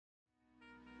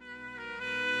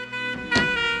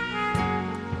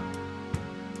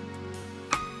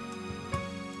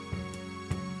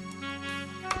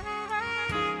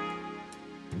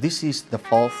This is the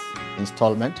fourth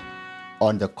installment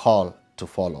on the call to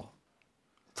follow.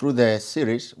 Through the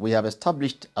series, we have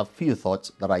established a few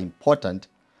thoughts that are important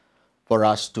for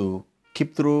us to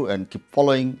keep through and keep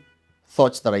following,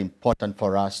 thoughts that are important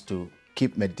for us to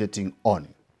keep meditating on.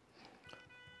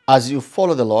 As you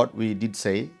follow the Lord, we did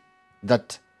say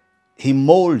that He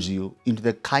molds you into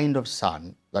the kind of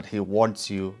son that He wants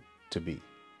you to be.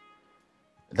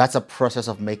 That's a process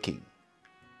of making.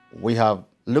 We have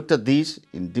looked at these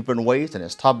in different ways and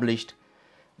established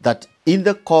that in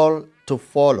the call to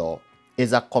follow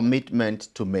is a commitment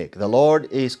to make. The Lord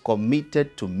is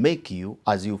committed to make you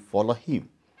as you follow Him.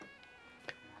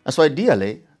 And so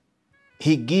ideally,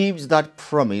 He gives that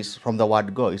promise from the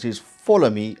word God. He says, follow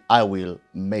me, I will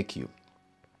make you.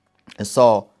 And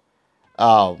so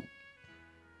I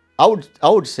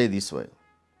would say this way.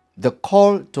 The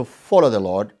call to follow the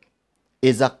Lord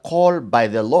is a call by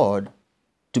the Lord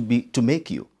to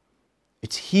make you.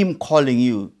 It's Him calling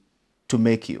you to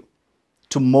make you,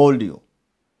 to mold you,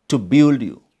 to build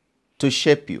you, to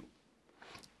shape you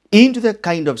into the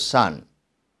kind of son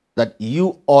that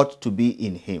you ought to be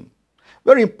in Him.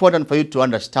 Very important for you to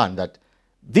understand that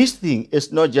this thing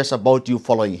is not just about you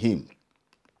following Him.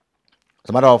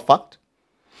 As a matter of fact,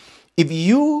 if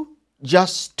you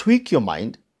just tweak your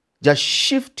mind, just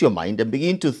shift your mind and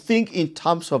begin to think in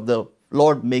terms of the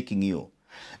Lord making you,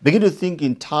 begin to think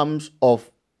in terms of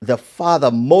the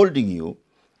Father molding you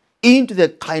into the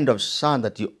kind of son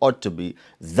that you ought to be,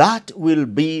 that will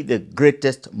be the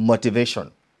greatest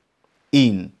motivation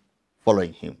in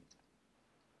following Him.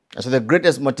 And so the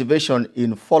greatest motivation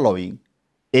in following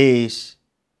is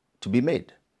to be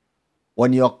made.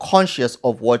 When you're conscious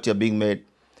of what you're being made,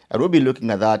 and we'll be looking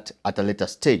at that at a later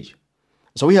stage.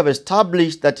 So we have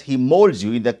established that He molds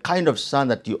you in the kind of son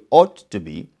that you ought to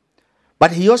be,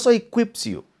 but He also equips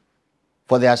you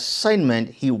for the assignment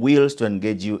He wills to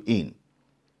engage you in.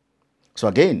 So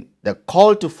again, the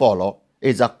call to follow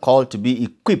is a call to be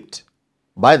equipped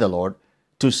by the Lord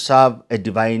to serve a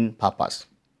divine purpose.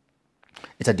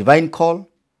 It's a divine call.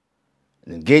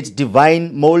 It engages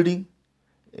divine molding.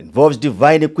 It involves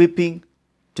divine equipping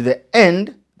to the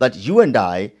end that you and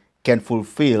I can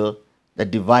fulfill the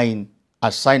divine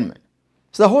assignment.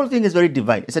 So the whole thing is very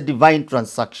divine. It's a divine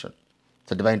transaction.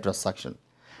 It's a divine transaction.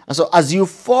 And so as you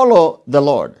follow the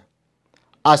Lord,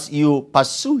 as you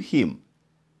pursue Him,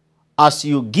 as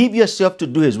you give yourself to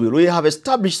do His will, we have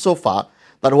established so far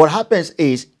that what happens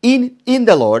is in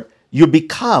the Lord, you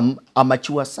become a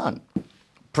mature son.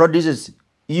 Produces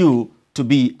you to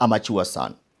be a mature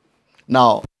son.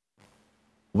 Now,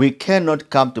 we cannot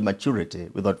come to maturity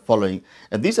without following.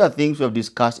 And these are things we have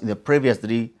discussed in the previous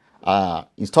three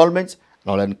installments.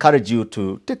 And I'll encourage you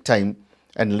to take time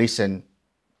and listen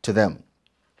to them.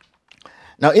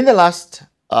 Now, in the last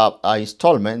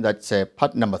installment, that's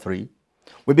part number 3,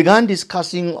 we began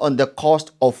discussing on the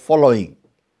cost of following.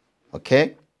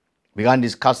 Okay? Began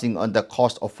discussing on the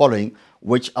cost of following,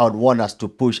 which I would want us to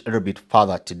push a little bit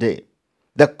further today.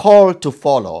 The call to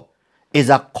follow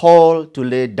is a call to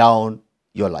lay down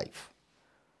your life.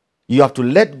 You have to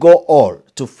let go all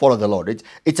to follow the Lord.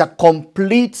 It's a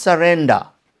complete surrender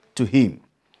to Him.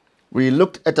 We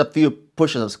looked at a few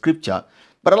portions of Scripture,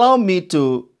 but allow me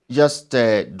to just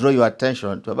draw your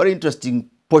attention to a very interesting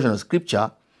portion of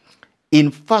Scripture in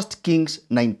 1 Kings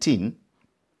 19,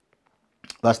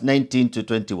 verse 19 to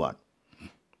 21.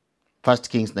 1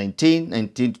 Kings 19,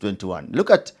 19 to 21.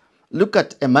 Look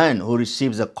at a man who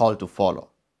receives a call to follow.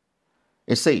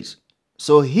 It says,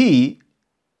 so he,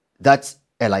 that's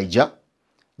Elijah,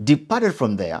 departed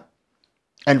from there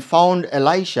and found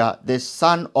Elisha, the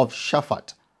son of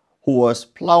Shaphat, who was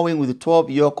plowing with 12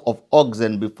 yoke of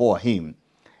oxen before him,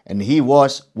 and he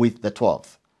was with the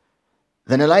 12th.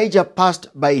 Then Elijah passed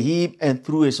by him and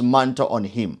threw his mantle on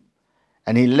him.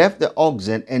 And he left the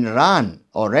oxen and ran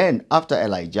after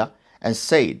Elijah and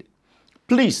said,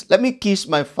 please let me kiss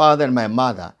my father and my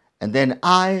mother, and then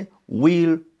I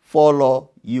will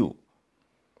follow you.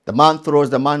 The man throws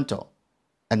the mantle,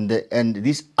 and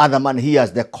this other man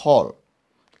hears the call.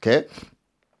 Okay?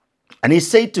 And he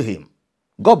said to him,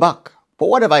 go back, for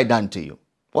what have I done to you?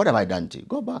 What have I done to you?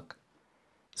 Go back.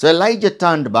 So Elisha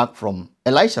turned back from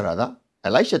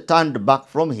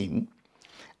him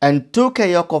and took a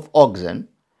yoke of oxen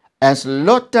and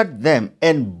slaughtered them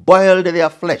and boiled their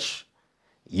flesh,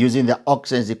 using the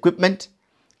oxen's equipment,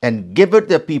 and gave it to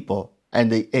the people,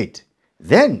 and they ate.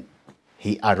 Then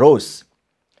he arose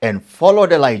and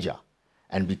followed Elijah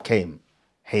and became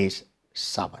his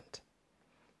servant.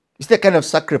 It's the kind of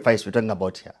sacrifice we're talking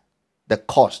about here, the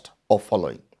cost of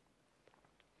following.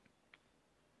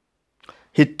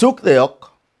 He took the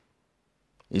yoke,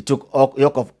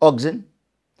 yoke of oxen,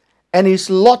 and he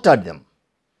slaughtered them.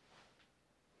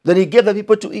 Then he gave the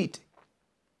people to eat.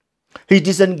 He's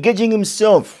disengaging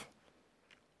himself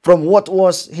from what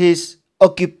was his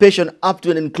occupation up to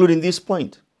and including this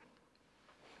point.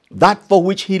 That for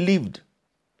which he lived.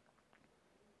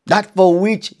 That for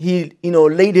which he,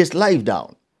 laid his life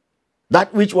down.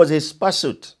 That which was his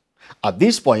pursuit. At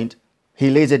this point, he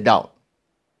lays it down.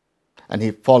 And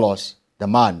he follows the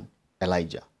man,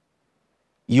 Elijah.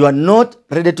 You are not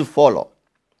ready to follow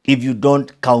if you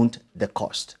don't count the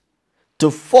cost.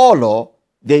 To follow,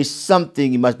 there is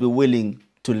something you must be willing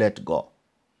to let go.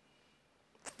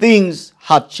 Things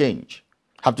have to change.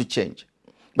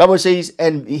 The Bible says,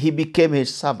 and he became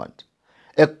his servant.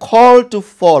 A call to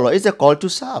follow is a call to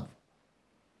serve.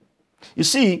 You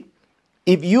see,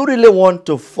 if you really want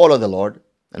to follow the Lord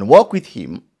and walk with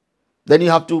him, then you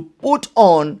have to put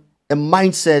on a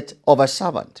mindset of a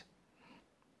servant.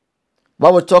 The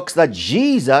Bible talks that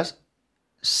Jesus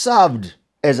served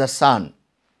as a son.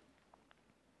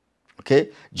 Okay?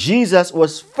 Jesus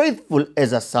was faithful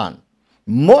as a son.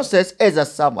 Moses as a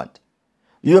servant.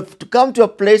 You have to come to a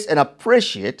place and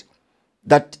appreciate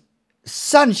that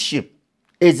sonship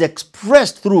is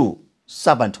expressed through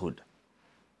servanthood.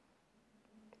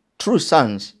 True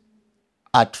sons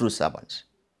are true servants.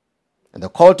 And the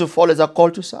call to follow is a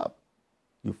call to serve.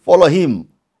 You follow him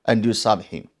and you serve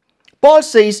him. Paul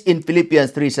says in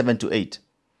Philippians 3:7-8.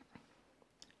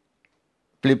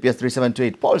 Philippians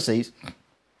 3:7-8. Paul says,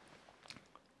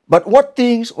 but what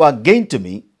things were gained to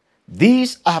me,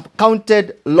 these I have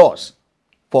counted loss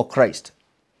for Christ.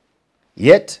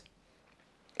 Yet,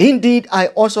 indeed, I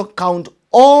also count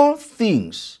all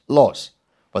things loss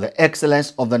for the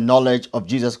excellence of the knowledge of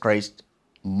Jesus Christ,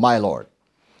 my Lord,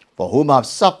 for whom I have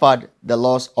suffered the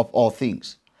loss of all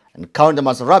things, and count them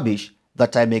as rubbish,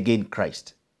 that I may gain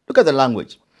Christ. Look at the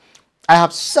language. I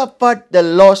have suffered the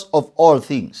loss of all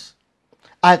things.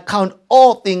 I count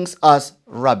all things as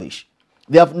rubbish.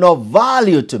 They have no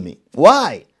value to me.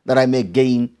 Why? That I may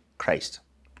gain Christ.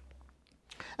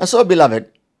 And so,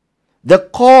 beloved, the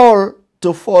call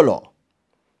to follow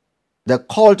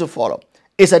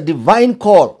is a divine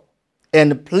call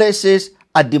and places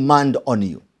a demand on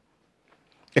you.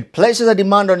 It places a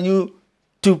demand on you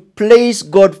to place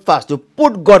God first, to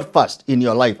put God first in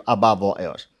your life above all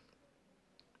else.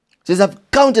 It says,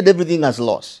 I've counted everything as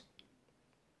loss.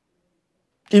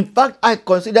 In fact, I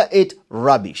consider it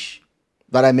rubbish,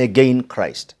 that I may gain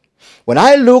Christ. When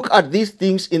I look at these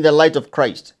things in the light of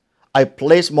Christ, I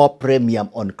place more premium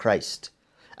on Christ.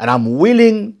 And I'm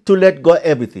willing to let go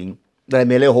everything that I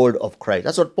may lay hold of Christ.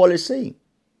 That's what Paul is saying.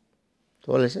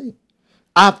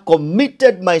 I've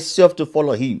committed myself to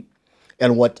follow him.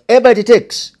 And whatever it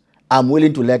takes, I'm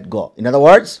willing to let go. In other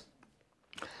words,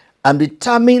 I'm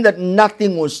determined that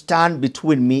nothing will stand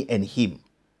between me and him.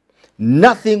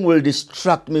 Nothing will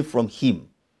distract me from him.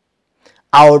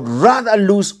 I would rather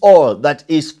lose all that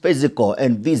is physical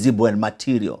and visible and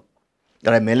material,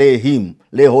 that I may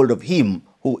lay hold of him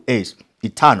who is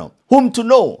eternal, whom to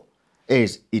know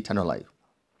is eternal life.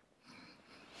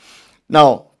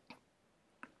 Now,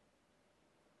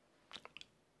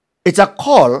 it's a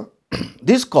call,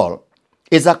 this call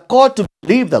is a call to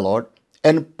believe the Lord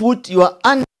and put your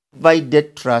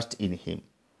undivided trust in him.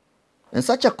 And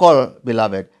such a call,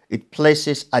 beloved, it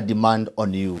places a demand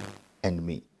on you and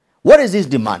me. What is this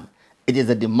demand? It is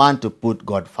a demand to put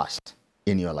God first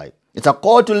in your life. It's a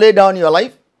call to lay down your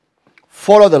life,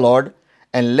 follow the Lord,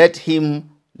 and let him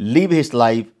live his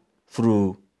life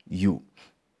through you.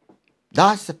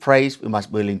 That's the price we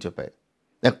must be willing to pay.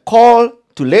 The call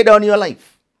to lay down your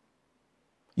life,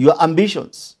 your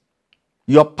ambitions,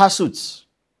 your pursuits,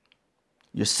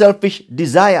 your selfish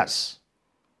desires.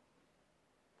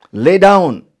 Lay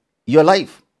down your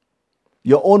life,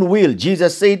 your own will.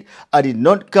 Jesus said, I did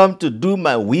not come to do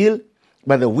my will,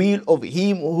 but the will of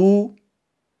him who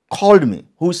called me,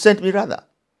 who sent me rather.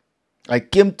 I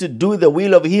came to do the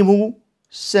will of him who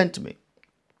sent me.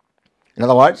 In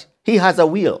other words, he has a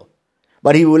will,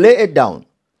 but he will lay it down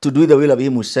to do the will of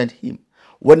him who sent him.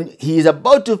 When he is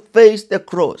about to face the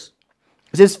cross,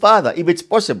 he says, Father, if it's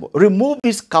possible, remove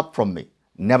this cup from me.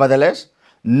 Nevertheless,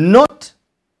 not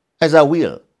as I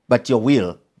will, but your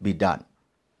will be done.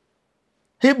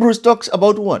 Hebrews talks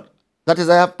about what? That is,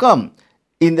 I have come.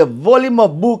 In the volume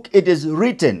of book, it is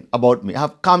written about me. I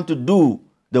have come to do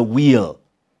the will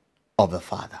of the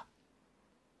Father.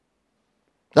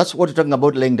 That's what you're talking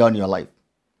about, laying down your life.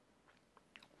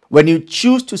 When you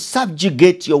choose to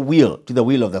subjugate your will to the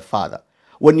will of the Father,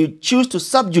 when you choose to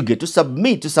subjugate, to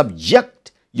submit, to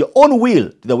subject your own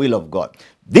will to the will of God,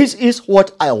 this is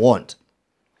what I want,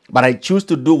 but I choose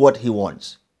to do what he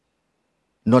wants,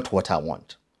 not what I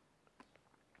want.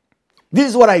 This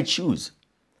is what I choose.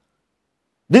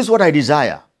 This is what I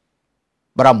desire.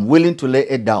 But I'm willing to lay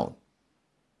it down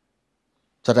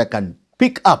so that I can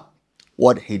pick up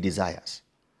what he desires.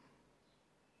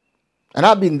 And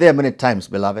I've been there many times,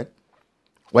 beloved,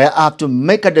 where I have to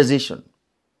make a decision.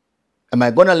 Am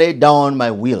I going to lay down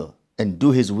my will and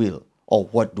do his will, or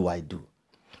what do I do?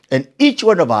 And each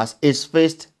one of us is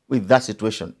faced with that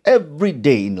situation every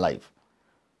day in life.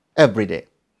 Every day.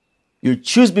 You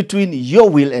choose between your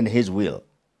will and his will.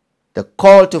 The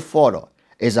call to follow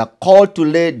is a call to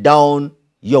lay down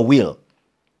your will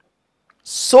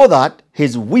so that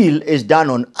his will is done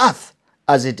on earth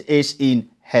as it is in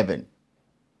heaven.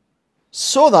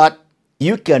 So that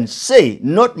you can say,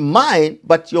 not mine,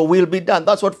 but your will be done.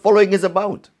 That's what following is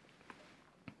about.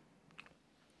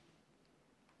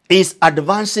 It's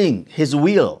advancing his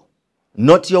will,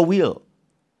 not your will.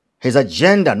 His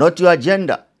agenda, not your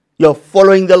agenda. You're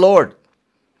following the Lord.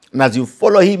 And as you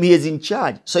follow him, he is in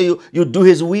charge. So you do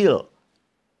his will.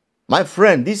 My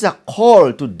friend, this is a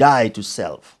call to die to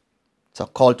self. It's a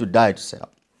call to die to self.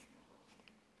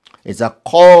 It's a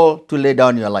call to lay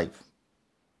down your life.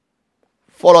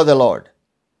 Follow the Lord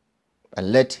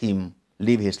and let him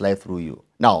live his life through you.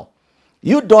 Now,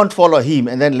 you don't follow him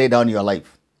and then lay down your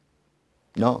life.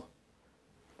 No.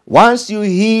 Once you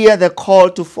hear the call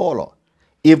to follow,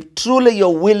 if truly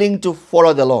you're willing to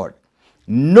follow the Lord,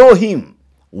 know him,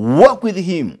 walk with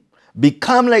him,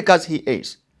 become like as he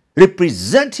is,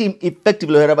 represent him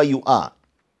effectively wherever you are,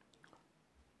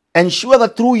 ensure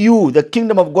that through you the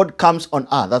kingdom of God comes on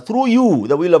earth, that through you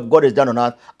the will of God is done on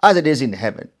earth as it is in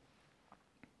heaven.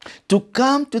 To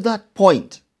come to that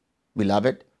point,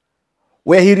 beloved,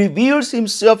 where he reveals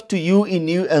himself to you, in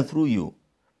you, and through you,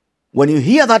 when you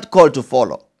hear that call to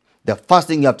follow, the first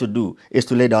thing you have to do is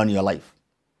to lay down your life.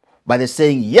 By the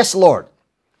saying, yes, Lord,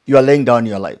 you are laying down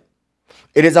your life.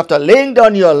 It is after laying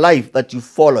down your life that you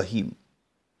follow him.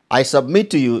 I submit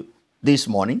to you this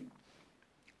morning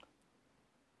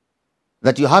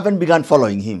that you haven't begun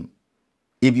following him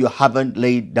if you haven't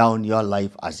laid down your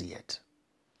life as yet.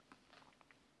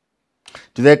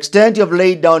 To the extent you have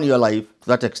laid down your life, to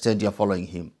that extent you are following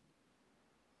him.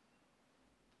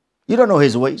 You don't know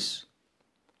his ways.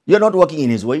 You're not walking in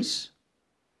his ways.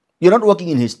 You're not walking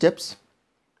in his steps.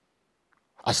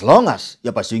 As long as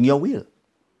you're pursuing your will.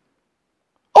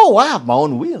 Oh, I have my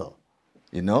own will.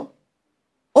 You know.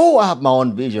 Oh, I have my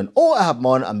own vision. Oh, I have my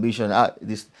own ambition.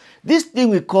 This thing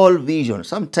we call vision,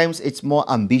 sometimes it's more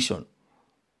ambition.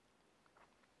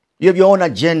 You have your own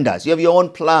agendas. You have your own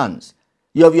plans.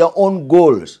 You have your own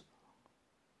goals.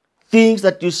 Things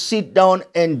that you sit down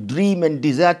and dream and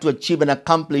desire to achieve and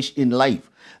accomplish in life.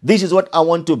 This is what I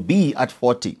want to be at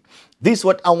 40. This is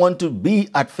what I want to be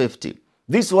at 50.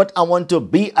 This is what I want to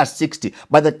be at 60.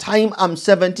 By the time I'm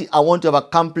 70, I want to have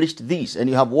accomplished this. And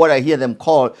you have what I hear them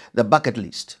call the bucket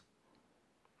list.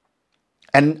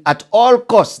 And at all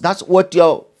costs, that's what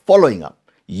you're following up.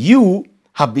 You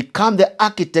have become the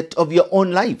architect of your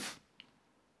own life.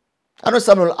 I know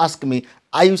someone will ask me,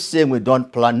 are you saying we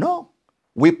don't plan? No,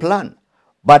 we plan.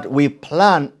 But we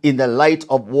plan in the light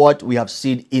of what we have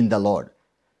seen in the Lord.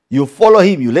 You follow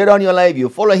him, you lay down your life, you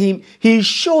follow him. He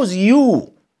shows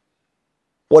you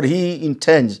what he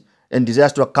intends and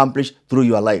desires to accomplish through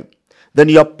your life. Then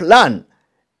your plan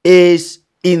is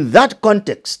in that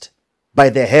context by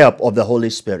the help of the Holy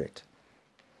Spirit.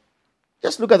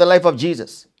 Just look at the life of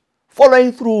Jesus,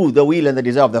 following through the will and the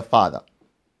desire of the Father.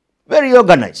 Very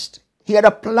organized. He had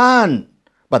a plan,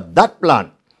 but that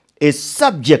plan is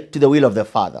subject to the will of the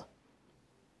Father.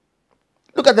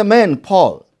 Look at the man,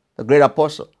 Paul, the great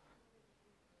apostle.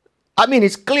 I mean,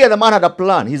 it's clear the man had a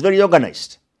plan. He's very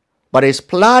organized. But his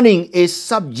planning is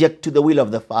subject to the will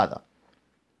of the Father.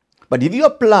 But if your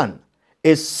plan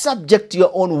is subject to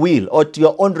your own will or to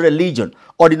your own religion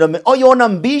or your own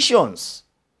ambitions,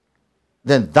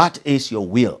 then that is your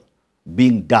will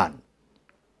being done.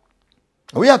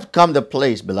 We have come to the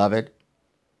place, beloved,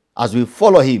 as we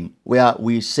follow him, where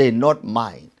we say, not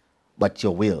mine, but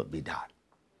your will be done.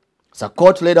 It's a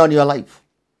call to lay down your life,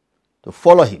 to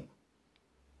follow him,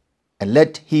 and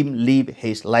let him live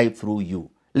his life through you.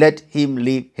 Let him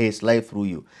live his life through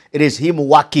you. It is him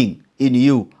working in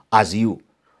you as you.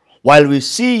 While we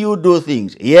see you do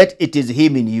things, yet it is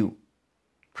him in you.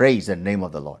 Praise the name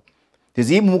of the Lord. It is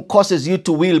him who causes you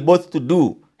to will both to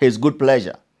do his good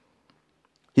pleasure.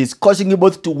 He's causing you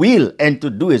both to will and to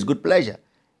do his good pleasure.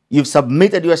 You've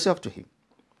submitted yourself to him.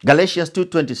 Galatians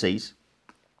 2:20 says,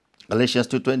 Galatians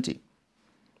 2:20,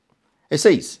 it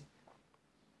says,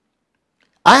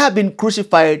 I have been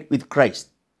crucified with Christ.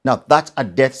 Now that's a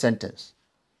death sentence.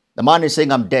 The man is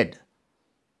saying, I'm dead.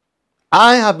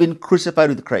 I have been crucified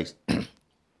with Christ.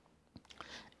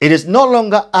 It is no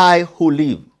longer I who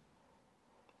live,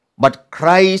 but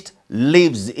Christ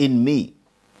lives in me.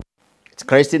 It's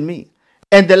Christ in me.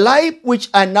 And the life which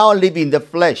I now live in the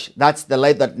flesh, that's the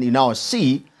life that you now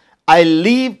see, I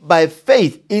live by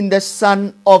faith in the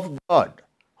Son of God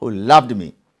who loved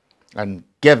me and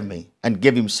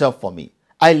gave himself for me.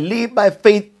 I live by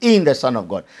faith in the Son of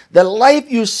God. The life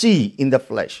you see in the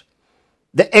flesh,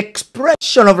 the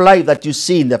expression of life that you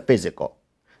see in the physical,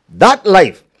 that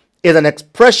life is an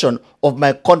expression of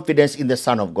my confidence in the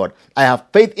Son of God. I have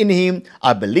faith in him.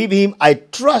 I believe him. I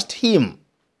trust him.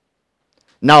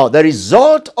 Now, the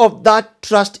result of that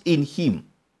trust in him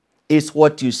is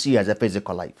what you see as a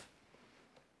physical life.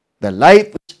 The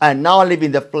life which I now live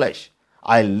in the flesh,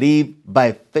 I live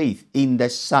by faith in the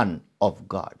Son of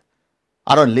God.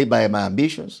 I don't live by my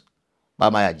ambitions, by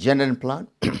my agenda and plan.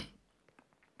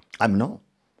 I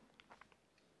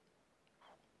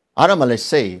normally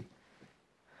say,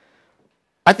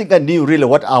 I think I knew really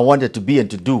what I wanted to be and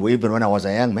to do even when I was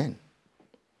a young man.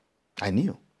 I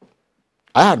knew.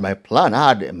 I had my plan. I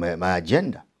had my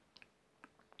agenda.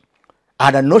 I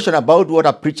had a notion about what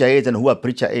a preacher is and who a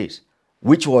preacher is,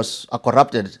 which was a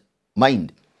corrupted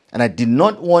mind. And I did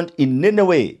not want in any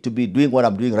way to be doing what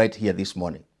I'm doing right here this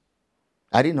morning.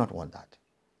 I did not want that.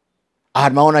 I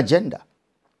had my own agenda.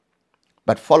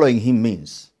 But following him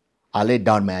means I lay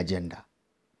down my agenda.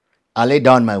 I lay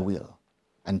down my will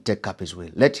and take up his will.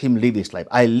 Let him live his life.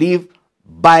 I live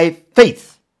by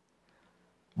faith,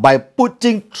 by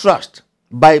putting trust,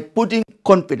 by putting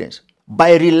confidence,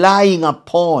 by relying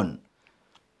upon.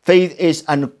 Faith is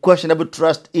unquestionable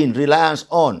trust in, reliance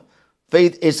on.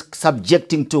 Faith is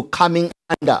subjecting to, coming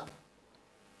under.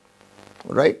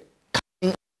 Right?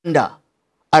 Coming under.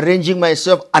 Arranging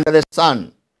myself under the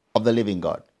Son of the living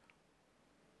God.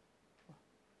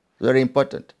 Very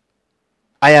important.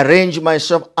 I arrange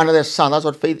myself under the Son. That's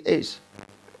what faith is.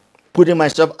 Putting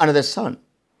myself under the Son.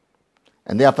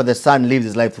 And therefore the Son lives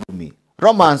his life through me.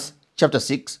 Romans chapter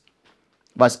 6,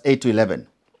 verse 8 to 11.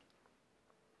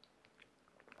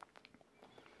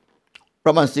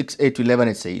 Romans 6, 8 to 11,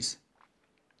 it says,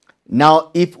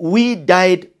 now if we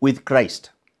died with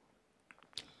Christ,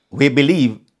 we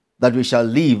believe that we shall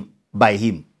live by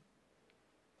him.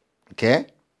 Okay?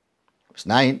 Verse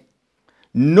 9.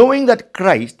 Knowing that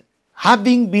Christ,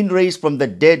 having been raised from the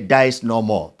dead, dies no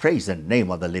more. Praise the name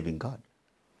of the living God.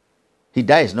 He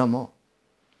dies no more.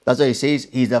 That's why he says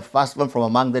he's the first one from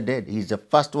among the dead. He's the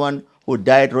first one who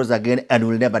died, rose again, and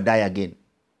will never die again.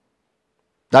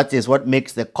 That is what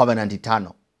makes the covenant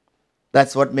eternal.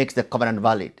 That's what makes the covenant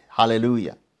valid.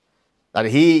 Hallelujah. That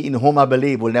he in whom I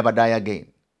believe will never die again.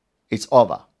 It's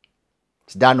over.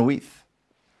 It's done with.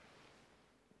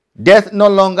 Death no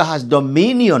longer has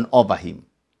dominion over him.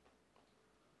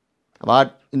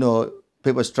 But,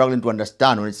 people struggling to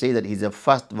understand when it says that he's the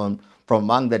first one from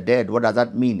among the dead. What does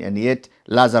that mean? And yet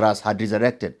Lazarus had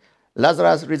resurrected.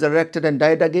 Lazarus resurrected and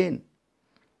died again.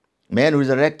 Man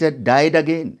resurrected, died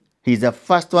again. He's the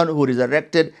first one who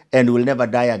resurrected and will never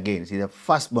die again. He's the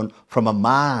first one from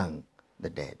among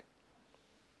the dead.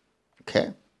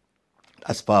 Okay?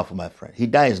 That's powerful, my friend. He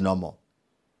dies no more.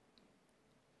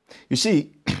 You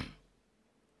see,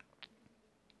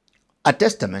 a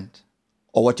testament,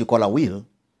 or what you call a will,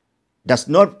 does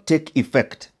not take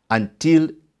effect until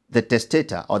the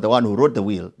testator or the one who wrote the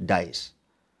will dies.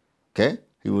 Okay?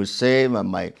 He will say,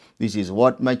 this is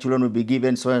what my children will be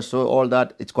given, so and so, all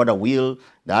that. It's called a will.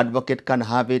 The advocate can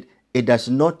have it. It does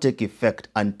not take effect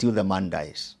until the man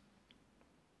dies.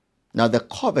 Now, the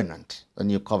covenant, the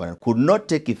new covenant, could not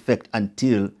take effect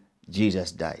until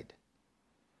Jesus died.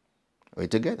 We're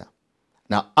together.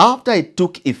 Now, after it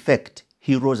took effect,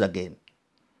 he rose again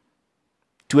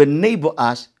to enable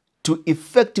us to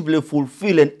effectively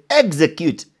fulfill and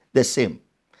execute the same.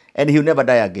 And he will never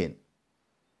die again.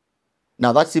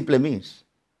 Now, that simply means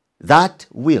that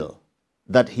will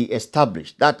that he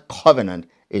established, that covenant,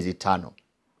 is eternal.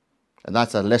 And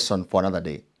that's a lesson for another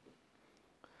day.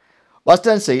 Verse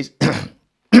 10 says,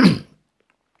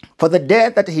 for the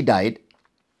death that he died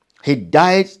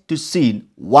to sin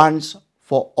once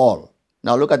for all.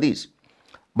 Now look at this.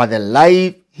 But the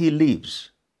life he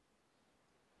lives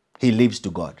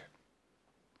to God.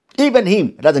 Even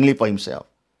him doesn't live for himself.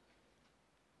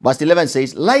 Verse 11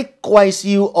 says, likewise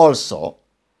you also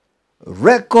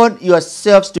reckon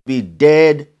yourselves to be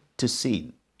dead to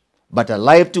sin, but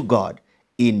alive to God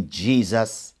in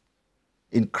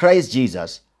Christ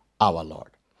Jesus our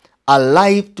Lord.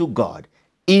 Alive to God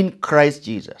in Christ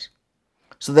Jesus.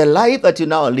 So the life that you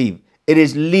now live, it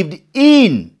is lived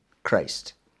in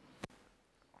Christ.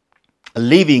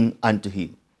 Living unto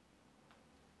him.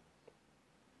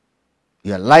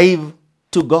 You are alive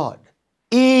to God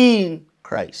in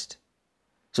Christ.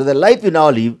 So the life you now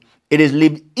live, it is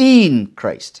lived in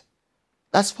Christ.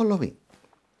 That's following.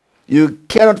 You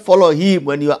cannot follow him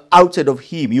when you are outside of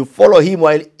him. You follow him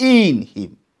while in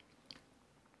him.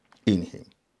 In him.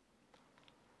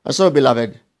 And so,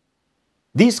 beloved,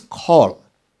 this call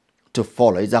to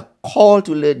follow is a call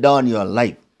to lay down your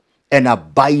life and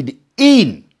abide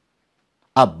in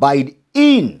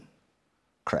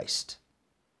Christ.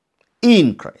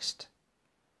 In Christ.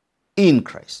 In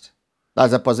Christ.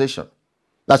 That's a position.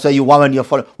 That's why you want when you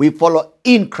follow. We follow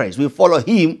in Christ. We follow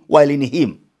him while in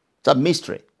him. It's a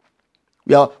mystery.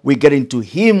 We get into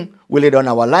him, we lay down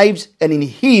our lives, and in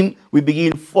him we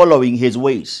begin following his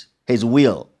ways, his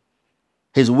will,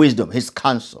 his wisdom, his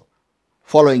counsel.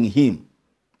 Following him.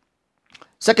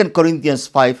 2 Corinthians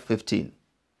 5:15.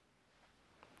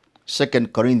 2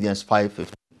 Corinthians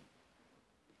 5:15.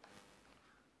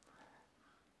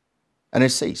 And it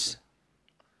says,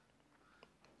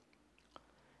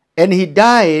 and he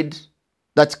died,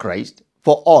 that's Christ,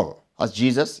 for all. As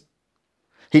Jesus,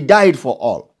 he died for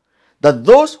all. That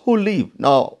those who live,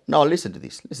 now listen to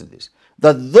this,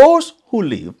 that those who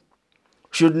live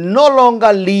should no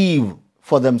longer live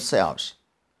for themselves,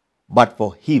 but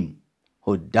for him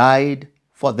who died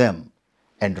for them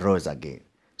and rose again.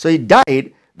 So he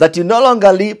died that you no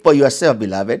longer live for yourself,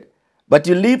 beloved, but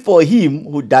you live for him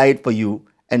who died for you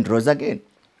and rose again.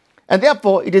 And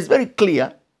therefore, it is very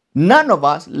clear, none of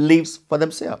us lives for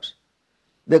themselves.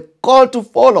 The call to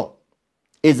follow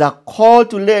is a call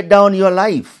to lay down your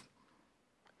life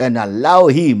and allow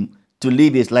him to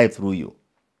live his life through you.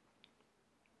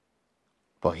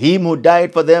 For him who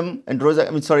died for them and rose,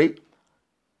 and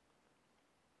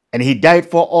he died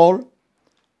for all,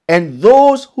 and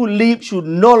those who live should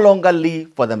no longer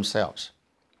live for themselves.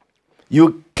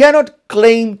 You cannot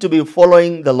claim to be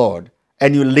following the Lord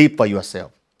and you live for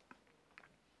yourself.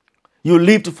 You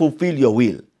live to fulfill your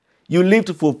will. You live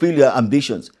to fulfill your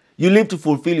ambitions. You live to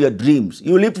fulfill your dreams.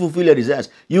 You live to fulfill your desires.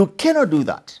 You cannot do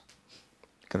that.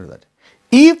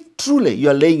 If truly you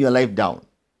are laying your life down,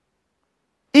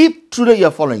 if truly you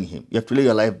are following him, you have to lay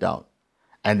your life down.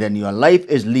 And then your life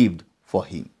is lived for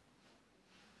him.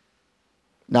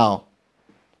 Now,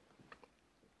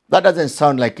 that doesn't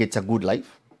sound like it's a good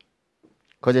life,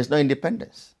 because there's no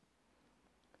independence.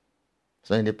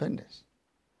 There's no independence.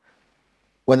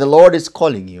 When the Lord is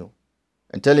calling you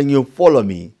and telling you, follow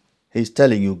me, he's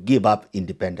telling you, give up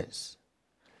independence.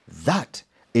 That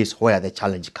is where the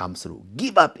challenge comes through.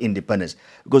 Give up independence.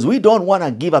 Because we don't want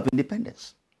to give up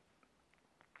independence.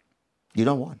 You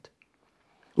don't want.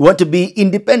 We want to be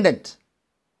independent.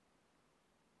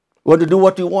 We want to do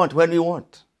what we want when we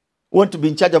want. We want to be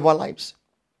in charge of our lives.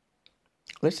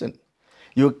 Listen,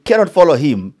 you cannot follow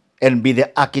him and be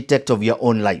the architect of your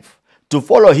own life. To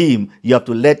follow him, you have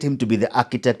to let him to be the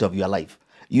architect of your life.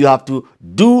 You have to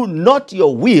do not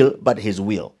your will, but his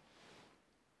will.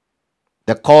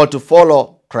 The call to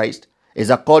follow Christ is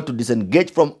a call to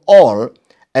disengage from all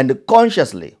and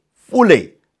consciously,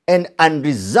 fully, and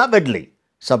unreservedly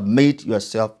submit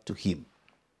yourself to him.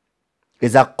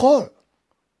 It's a call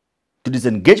to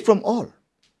disengage from all.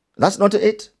 That's not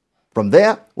it. From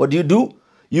there, what do?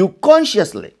 You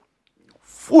consciously,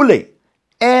 fully,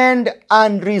 and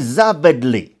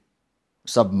unreservedly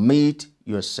submit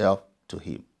yourself to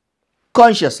him.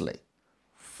 Consciously,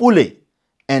 fully,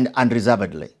 and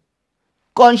unreservedly.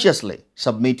 Consciously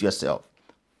submit yourself.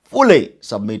 Fully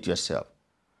submit yourself.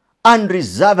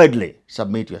 Unreservedly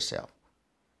submit yourself.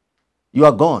 You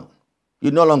are gone.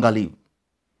 You no longer live.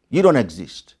 You don't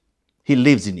exist. He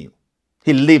lives in you.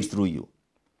 He lives through you.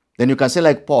 Then you can say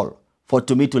like Paul, for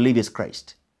to me to live is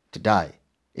Christ. To die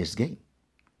is gain.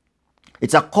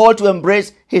 It's a call to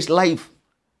embrace his life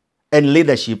and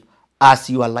leadership as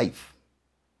your life.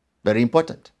 Very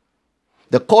important.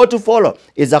 The call to follow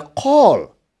is a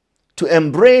call to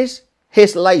embrace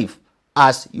his life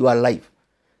as your life.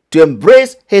 To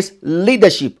embrace his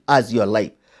leadership as your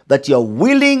life. That you're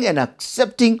willing and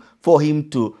accepting for him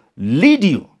to lead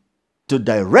you, to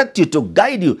direct you, to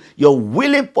guide you. You're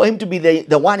willing for him to be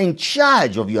the one in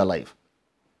charge of your life.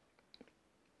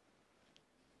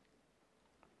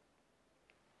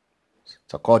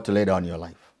 It's a call to lay down your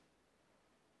life.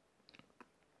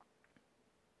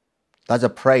 That's a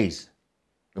price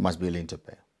you must be willing to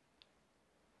pay.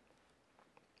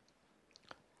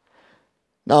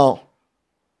 Now,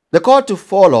 the call to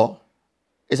follow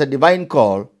is a divine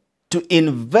call to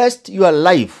invest your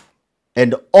life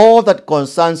and all that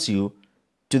concerns you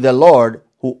to the Lord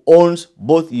who owns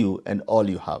both you and all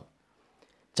you have.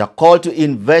 It's a call to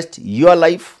invest your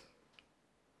life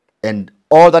and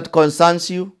all that concerns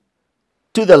you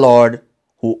to the Lord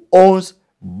who owns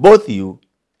both you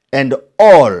and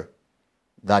all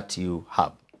that you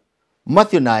have.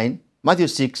 Matthew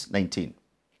 6:19.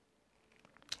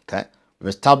 Okay, we've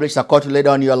established a call to lay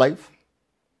down your life.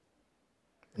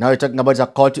 Now we're talking about a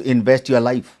call to invest your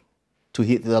life to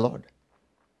hit the Lord.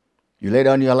 You lay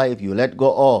down your life, you let go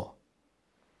all,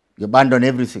 you abandon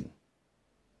everything.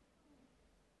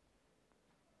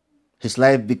 His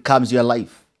life becomes your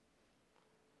life.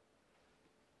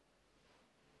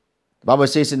 The Bible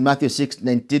says in Matthew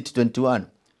 6:19-21,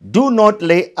 do not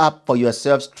lay up for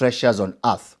yourselves treasures on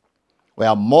earth,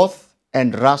 where moth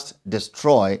and rust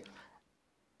destroy,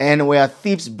 and where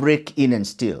thieves break in and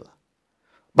steal.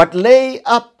 But lay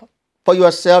up for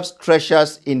yourselves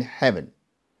treasures in heaven,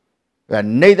 where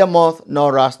neither moth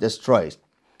nor rust destroys,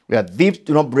 where thieves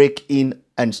do not break in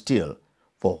and steal.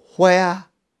 For where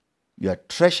your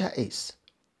treasure is,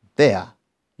 there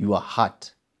your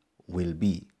heart will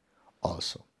be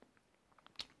also.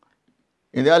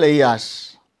 In the early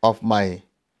years of my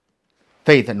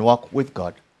faith and walk with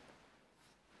God,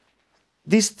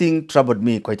 this thing troubled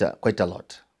me quite a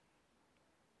lot.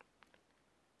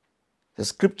 The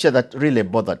scripture that really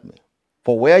bothered me.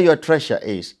 For where your treasure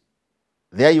is,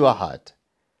 there your heart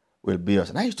will be yours.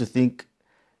 And I used to think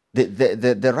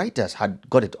the writers had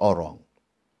got it all wrong.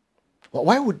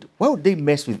 Why would they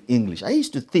mess with English? I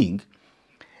used to think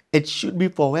it should be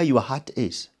for where your heart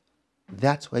is.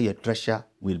 That's where your treasure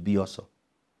will be also.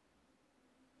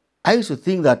 I used to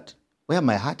think that where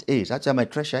my heart is, that's where my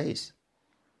treasure is.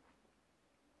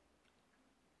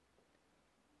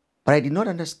 But I did not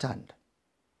understand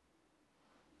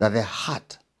that the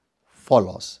heart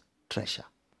follows treasure.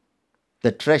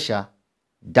 The treasure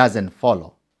doesn't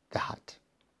follow the heart.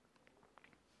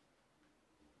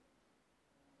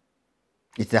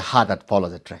 It's the heart that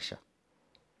follows the treasure.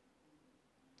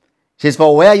 It says,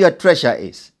 for where your treasure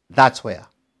is, that's where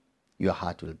your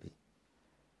heart will be.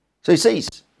 So it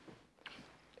says,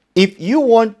 if you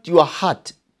want your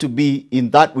heart to be in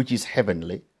that which is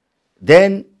heavenly,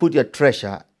 then put your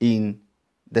treasure in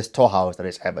the storehouse that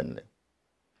is heavenly.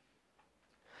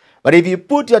 But if you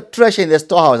put your treasure in the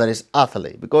storehouse that is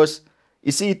earthly, because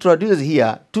you see, it introduces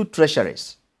here two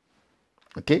treasuries.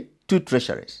 Okay? Two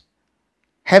treasuries.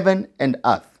 Heaven and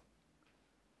earth.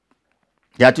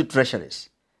 There are two treasuries.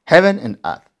 Heaven and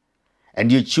earth.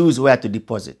 And you choose where to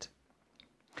deposit.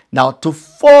 Now, to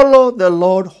follow the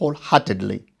Lord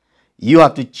wholeheartedly, you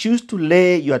have to choose to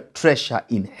lay your treasure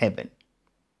in heaven.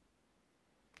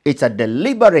 It's a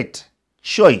deliberate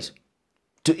choice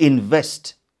to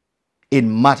invest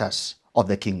in matters of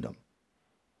the kingdom.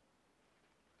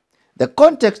 The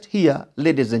context here,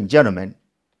 ladies and gentlemen,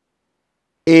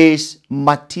 is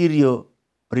material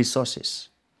resources.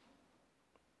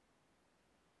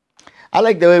 I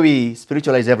like the way we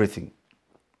spiritualize everything,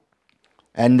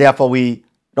 and therefore we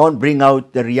don't bring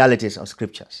out the realities of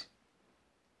scriptures.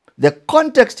 The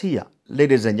context here,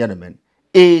 ladies and gentlemen,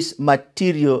 is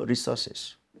material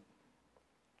resources.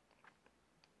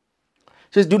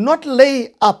 It says, do not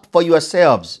lay up for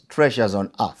yourselves treasures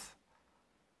on earth.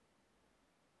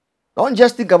 Don't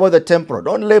just think about the temporal.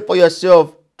 Don't lay for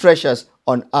yourself treasures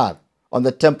on earth, on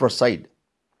the temporal side.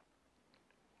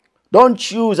 Don't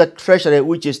choose a treasury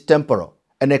which is temporal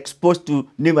and exposed to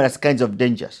numerous kinds of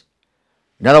dangers.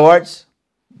 In other words,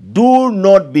 do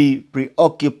not be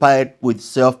preoccupied with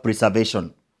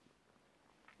self-preservation.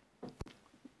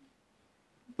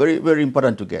 Very, very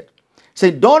important to get.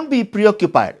 Say, don't be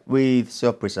preoccupied with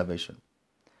self-preservation.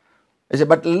 I say,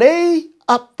 but lay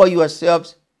up for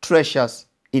yourselves treasures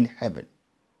in heaven.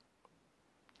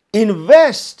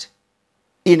 Invest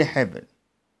in heaven.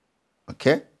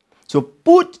 Okay? So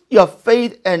put your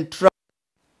faith and trust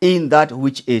in that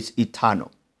which is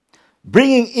eternal.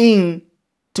 Bringing in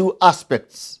two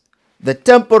aspects, the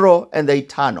temporal and the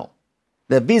eternal,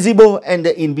 the visible and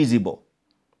the invisible,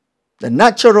 the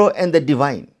natural and the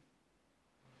divine.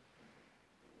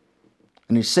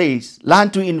 And it says, learn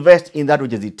to invest in that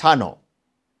which is eternal,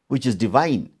 which is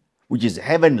divine, which is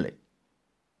heavenly.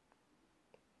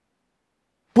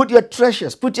 Put your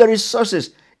treasures, put your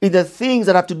resources in the things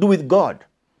that have to do with God.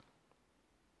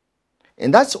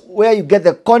 And that's where you get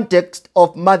the context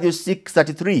of Matthew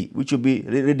 6:33, which we'll be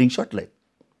reading shortly.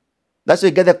 That's where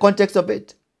you get the context of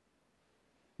it.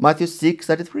 Matthew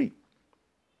 6:33.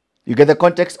 You get the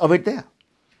context of it there.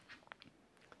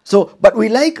 So, but we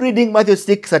like reading Matthew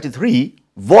 6:33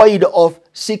 void of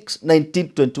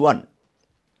 6:19-21.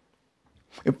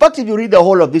 In fact, if you read the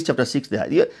whole of this chapter 6 there,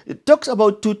 it talks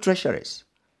about two treasuries.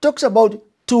 It talks about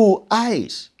two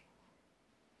eyes.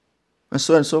 And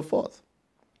so forth.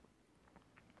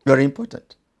 Very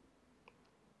important.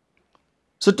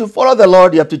 So to follow the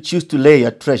Lord, you have to choose to lay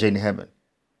your treasure in heaven.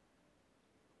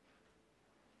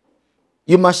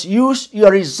 You must use your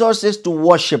resources to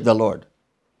worship the Lord.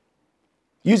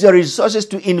 Use your resources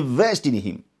to invest in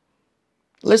Him.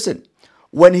 Listen,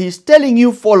 when He's telling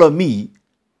you, follow me,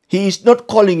 He is not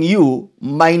calling you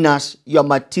minus your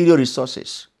material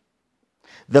resources.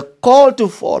 The call to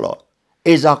follow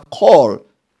is a call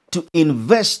to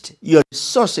invest your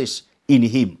resources in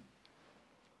Him.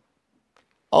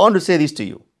 I want to say this to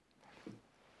you.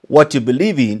 What you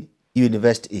believe in, you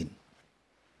invest in.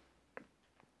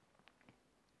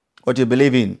 What you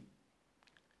believe in,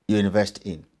 you invest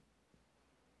in.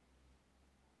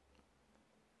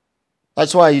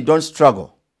 That's why you don't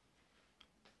struggle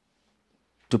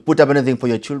to put up anything for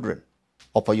your children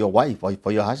or for your wife or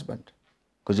for your husband,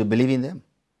 because you believe in them.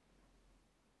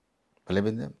 Believe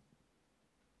in them.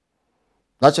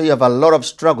 That's why you have a lot of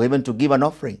struggle even to give an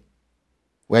offering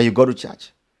where you go to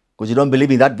church, because you don't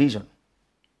believe in that vision.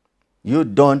 You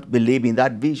don't believe in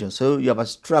that vision. So you have a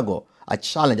struggle, a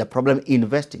challenge, a problem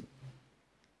investing.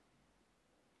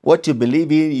 What you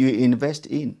believe in, you invest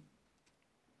in.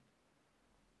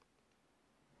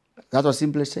 That's what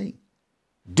simply saying.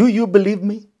 Do you believe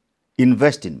me?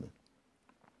 Invest in me.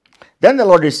 Then the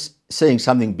Lord is saying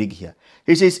something big here.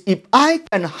 He says, if I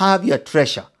can have your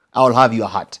treasure, I will have your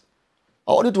heart.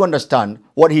 I want you to understand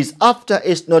what He's after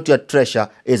is not your treasure,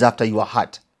 is after your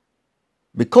heart.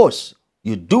 Because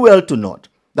you do well to note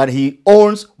that He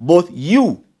owns both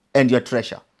you and your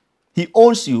treasure. He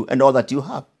owns you and all that you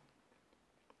have.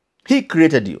 He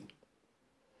created you.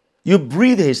 You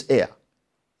breathe His air.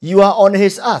 You are on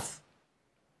His earth.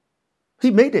 He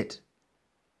made it.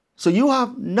 So you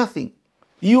have nothing.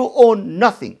 You own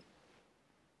nothing.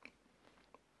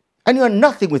 And you are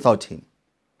nothing without Him.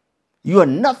 You are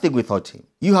nothing without Him.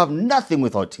 You have nothing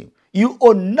without Him. You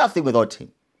own nothing without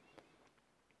Him.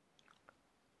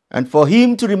 And for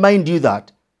Him to remind you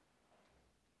that,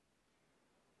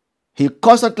 He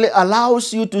constantly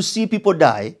allows you to see people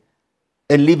die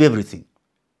and leave everything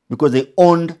because they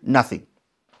owned nothing.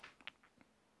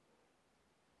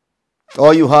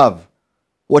 All you have,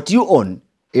 what you own,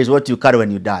 is what you carry when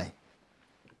you die.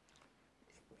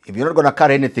 If you're not going to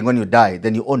carry anything when you die,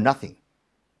 then you own nothing.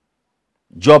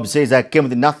 Job says, I came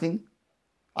with nothing,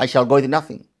 I shall go with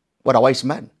nothing. What a wise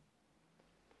man.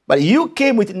 But you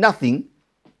came with nothing,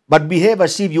 but behave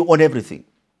as if you own everything,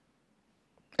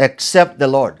 except the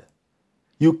Lord.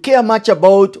 You care much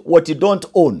about what you don't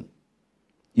own.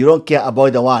 You don't care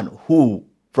about the one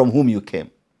from whom you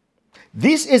came.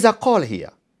 This is a call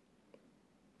here.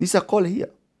 This is a call here.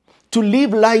 To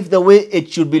live life the way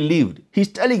it should be lived. He's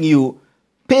telling you,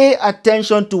 pay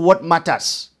attention to what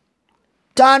matters.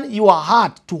 Turn your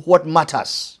heart to what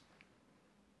matters.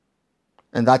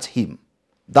 And that's Him.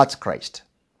 That's Christ.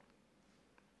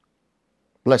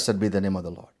 Blessed be the name of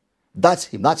the Lord. That's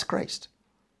Him. That's Christ.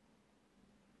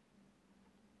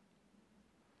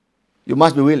 You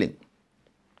must be willing.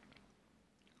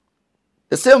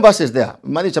 The same verse is there.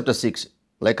 Matthew chapter 6.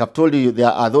 Like I've told you,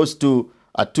 there are those two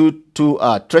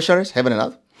treasuries, heaven and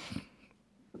earth.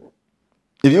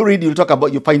 If you read,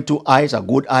 you find two eyes, a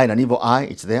good eye and an evil eye.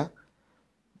 It's there.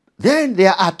 Then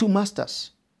there are two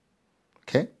masters.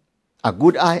 Okay? A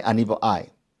good eye, an evil eye.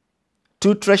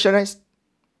 Two treasuries,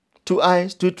 two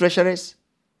eyes, two treasuries,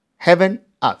 heaven,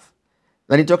 earth.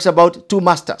 Then he talks about two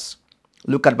masters.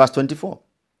 Look at verse 24.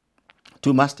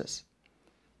 Two masters.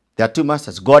 There are two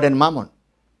masters, God and Mammon.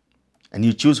 And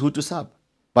you choose who to serve.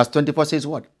 Verse 24 says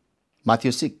what?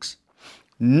 Matthew 6.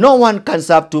 No one can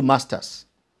serve two masters.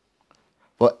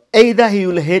 For either he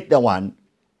will hate the one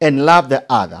and love the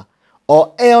other,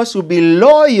 or else will be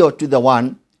loyal to the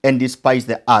one and despise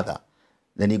the other.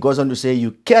 Then he goes on to say,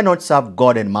 you cannot serve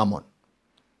God and Mammon.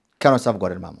 Cannot serve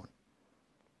God and Mammon.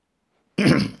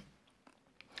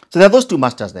 So there are those two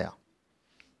masters there.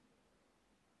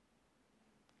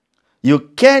 You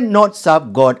cannot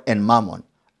serve God and Mammon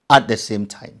at the same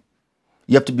time.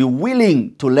 You have to be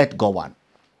willing to let go one.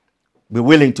 Be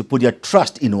willing to put your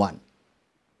trust in one.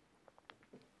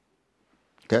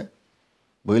 Okay?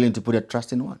 Be willing to put your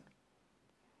trust in one.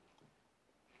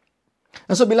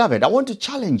 And so, beloved, I want to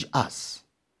challenge us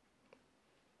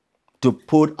to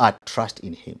put our trust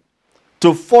in Him.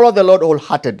 To follow the Lord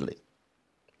wholeheartedly,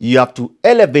 you have to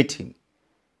elevate Him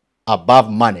above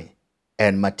money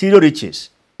and material riches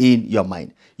in your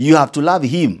mind. You have to love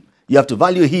Him. You have to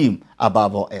value Him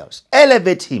above all else.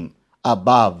 Elevate Him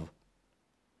above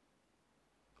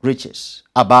riches,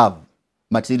 above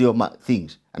material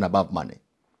things, and above money.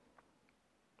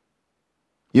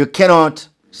 You cannot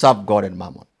serve God and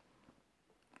Mammon.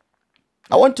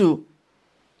 I want to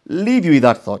leave you with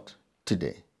that thought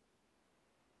today.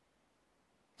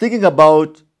 Thinking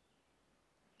about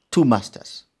two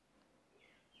masters,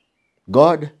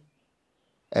 God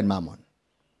and mammon?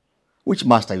 Which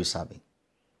master are you serving?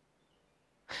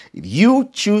 If you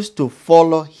choose to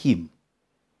follow him,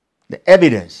 the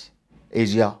evidence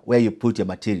is where you put your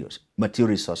material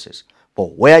resources. For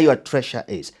where your treasure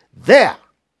is, there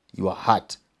your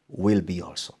heart will be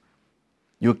also.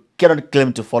 You cannot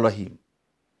claim to follow him,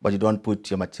 but you don't put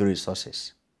your material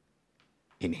resources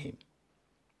in him.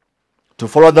 To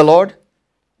follow the Lord,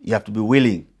 you have to be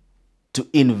willing to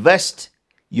invest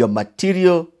your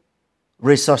material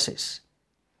resources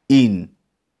in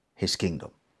his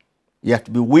kingdom. You have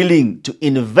to be willing to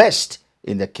invest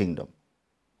in the kingdom.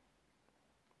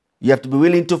 You have to be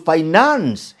willing to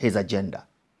finance his agenda.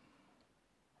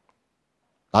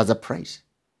 As a price,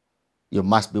 you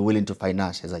must be willing to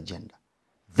finance his agenda.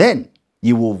 Then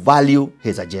you will value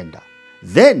his agenda.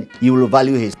 Then you will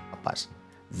value his purpose.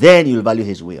 Then you will value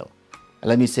his will. And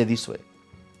let me say this way.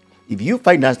 If you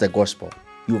finance the gospel,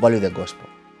 you value the gospel.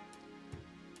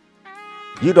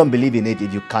 You don't believe in it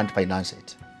if you can't finance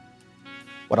it.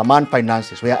 What a man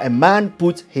finances, where a man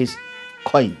puts his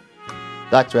coin,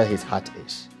 that's where his heart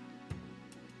is.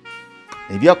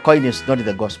 If your coin is not in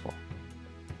the gospel,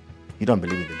 you don't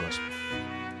believe in the gospel.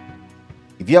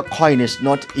 If your coin is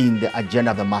not in the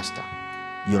agenda of the master,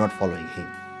 you're not following him.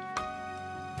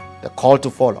 The call to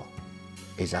follow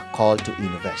is a call to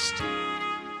invest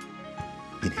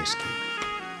in his kingdom.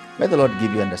 May the Lord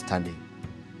give you understanding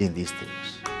in these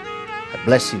things. I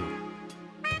bless you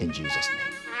in Jesus'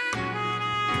 name.